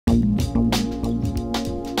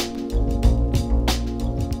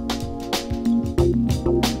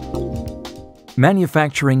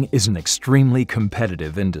Manufacturing is an extremely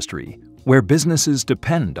competitive industry where businesses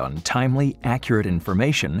depend on timely, accurate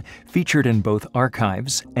information featured in both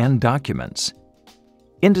archives and documents.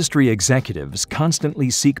 Industry executives constantly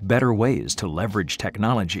seek better ways to leverage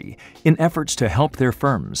technology in efforts to help their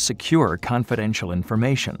firms secure confidential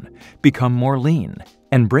information, become more lean,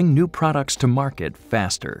 and bring new products to market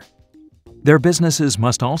faster. Their businesses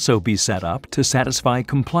must also be set up to satisfy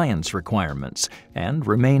compliance requirements and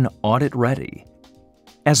remain audit-ready.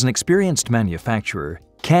 As an experienced manufacturer,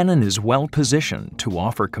 Canon is well-positioned to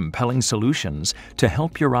offer compelling solutions to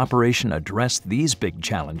help your operation address these big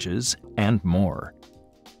challenges and more.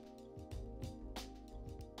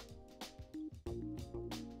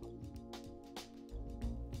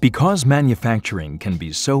 Because manufacturing can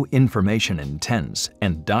be so information-intense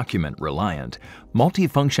and document-reliant,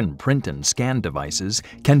 multifunction print and scan devices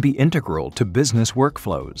can be integral to business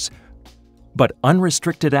workflows. But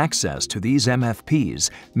unrestricted access to these MFPs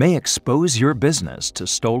may expose your business to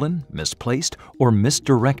stolen, misplaced, or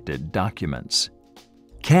misdirected documents.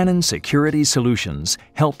 Canon Security Solutions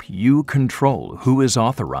help you control who is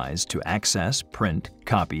authorized to access, print,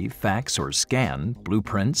 copy, fax, or scan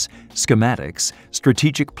blueprints, schematics,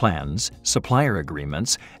 strategic plans, supplier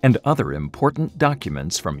agreements, and other important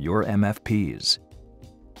documents from your MFPs.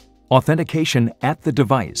 Authentication at the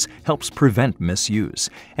device helps prevent misuse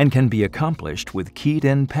and can be accomplished with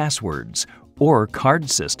keyed-in passwords or card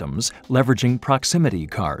systems leveraging proximity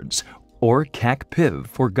cards or CAC-PIV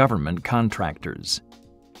for government contractors.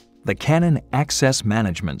 The Canon Access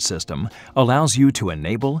Management System allows you to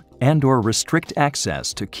enable and/or restrict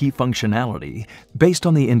access to key functionality based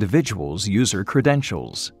on the individual's user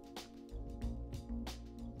credentials.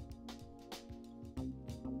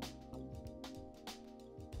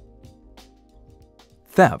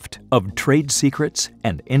 Theft of trade secrets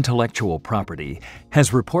and intellectual property has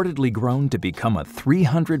reportedly grown to become a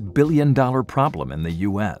 $300 billion problem in the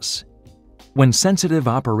U.S. When sensitive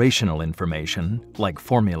operational information, like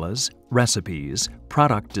formulas, recipes,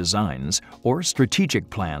 product designs, or strategic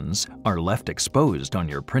plans, are left exposed on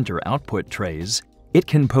your printer output trays, it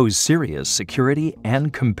can pose serious security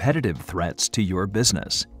and competitive threats to your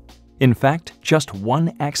business. In fact, just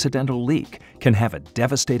one accidental leak can have a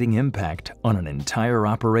devastating impact on an entire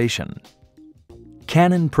operation.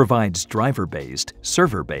 Canon provides driver-based,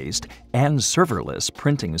 server-based, and serverless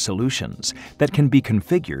printing solutions that can be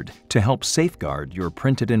configured to help safeguard your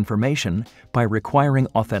printed information by requiring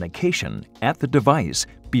authentication at the device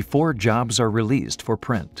before jobs are released for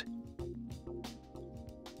print.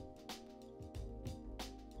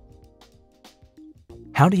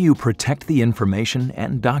 How do you protect the information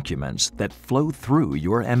and documents that flow through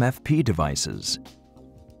your MFP devices?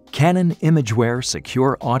 Canon Imageware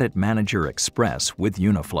Secure Audit Manager Express with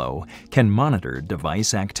Uniflow can monitor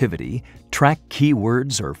device activity, track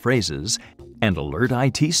keywords or phrases, and alert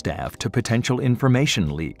IT staff to potential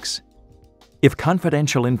information leaks. If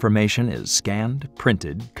confidential information is scanned,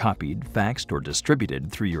 printed, copied, faxed, or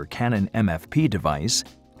distributed through your Canon MFP device,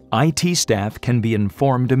 IT staff can be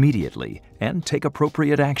informed immediately and take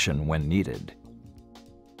appropriate action when needed.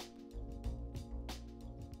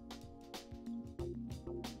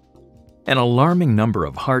 An alarming number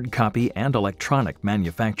of hard copy and electronic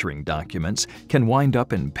manufacturing documents can wind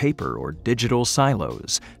up in paper or digital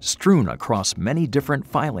silos, strewn across many different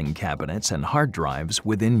filing cabinets and hard drives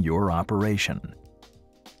within your operation.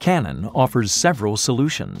 Canon offers several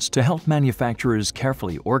solutions to help manufacturers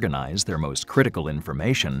carefully organize their most critical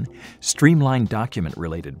information, streamline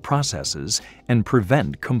document-related processes, and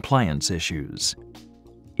prevent compliance issues.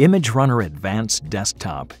 ImageRunner Advanced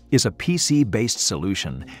Desktop is a PC-based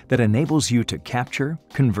solution that enables you to capture,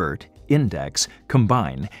 convert, index,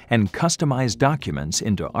 combine, and customize documents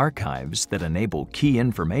into archives that enable key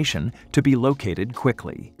information to be located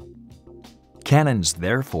quickly. Canon's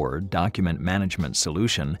Therefore document management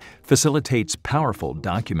solution facilitates powerful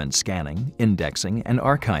document scanning, indexing, and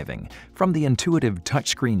archiving from the intuitive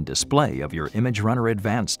touchscreen display of your ImageRunner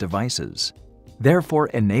Advanced devices. Therefore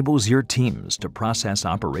enables your teams to process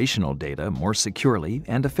operational data more securely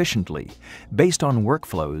and efficiently based on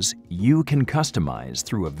workflows you can customize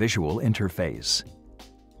through a visual interface.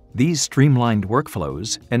 These streamlined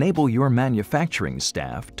workflows enable your manufacturing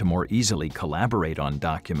staff to more easily collaborate on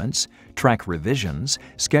documents, track revisions,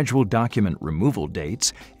 schedule document removal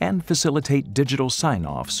dates, and facilitate digital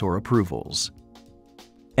sign-offs or approvals.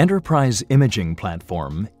 Enterprise Imaging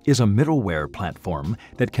Platform is a middleware platform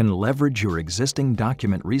that can leverage your existing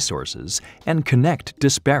document resources and connect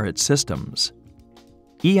disparate systems.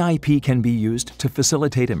 EIP can be used to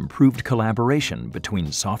facilitate improved collaboration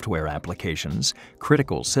between software applications,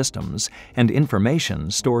 critical systems, and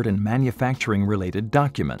information stored in manufacturing-related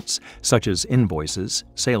documents, such as invoices,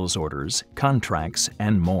 sales orders, contracts,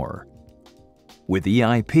 and more. With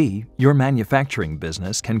EIP, your manufacturing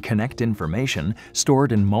business can connect information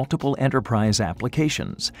stored in multiple enterprise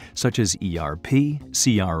applications, such as ERP,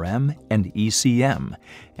 CRM, and ECM,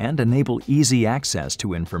 and enable easy access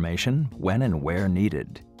to information when and where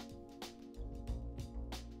needed.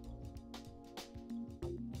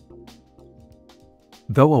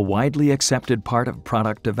 Though a widely accepted part of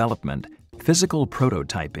product development, physical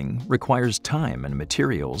prototyping requires time and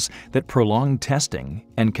materials that prolong testing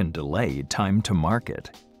and can delay time to market.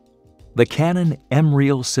 The Canon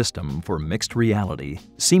M-Reel system for mixed reality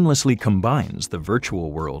seamlessly combines the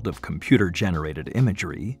virtual world of computer-generated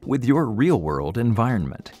imagery with your real-world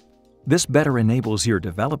environment. This better enables your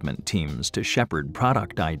development teams to shepherd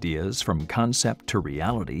product ideas from concept to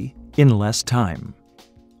reality in less time.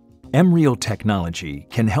 M-Reel technology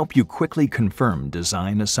can help you quickly confirm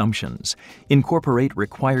design assumptions, incorporate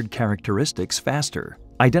required characteristics faster,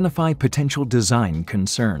 identify potential design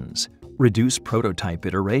concerns, reduce prototype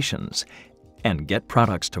iterations, and get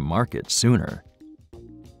products to market sooner.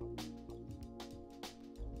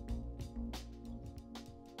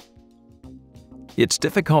 It's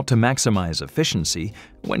difficult to maximize efficiency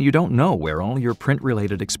when you don't know where all your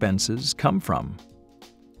print-related expenses come from.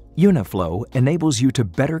 Uniflow enables you to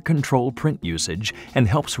better control print usage and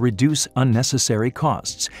helps reduce unnecessary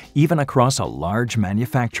costs, even across a large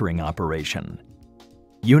manufacturing operation.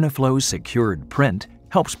 Uniflow's secured print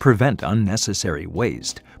helps prevent unnecessary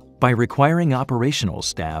waste by requiring operational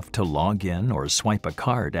staff to log in or swipe a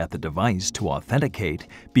card at the device to authenticate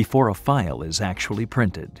before a file is actually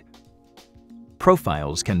printed.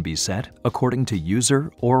 Profiles can be set according to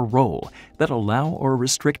user or role that allow or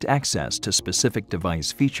restrict access to specific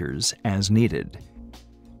device features as needed.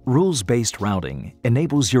 Rules-based routing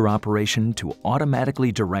enables your operation to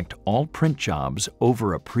automatically direct all print jobs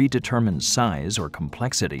over a predetermined size or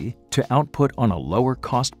complexity to output on a lower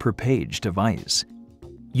cost per page device.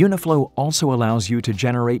 Uniflow also allows you to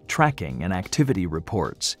generate tracking and activity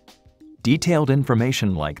reports. Detailed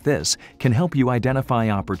information like this can help you identify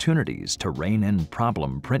opportunities to rein in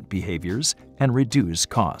problem print behaviors and reduce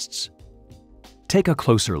costs. Take a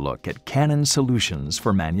closer look at Canon solutions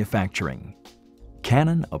for manufacturing.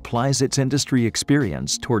 Canon applies its industry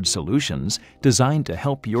experience toward solutions designed to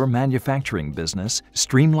help your manufacturing business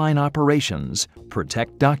streamline operations,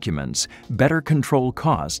 protect documents, better control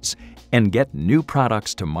costs, and get new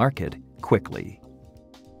products to market quickly.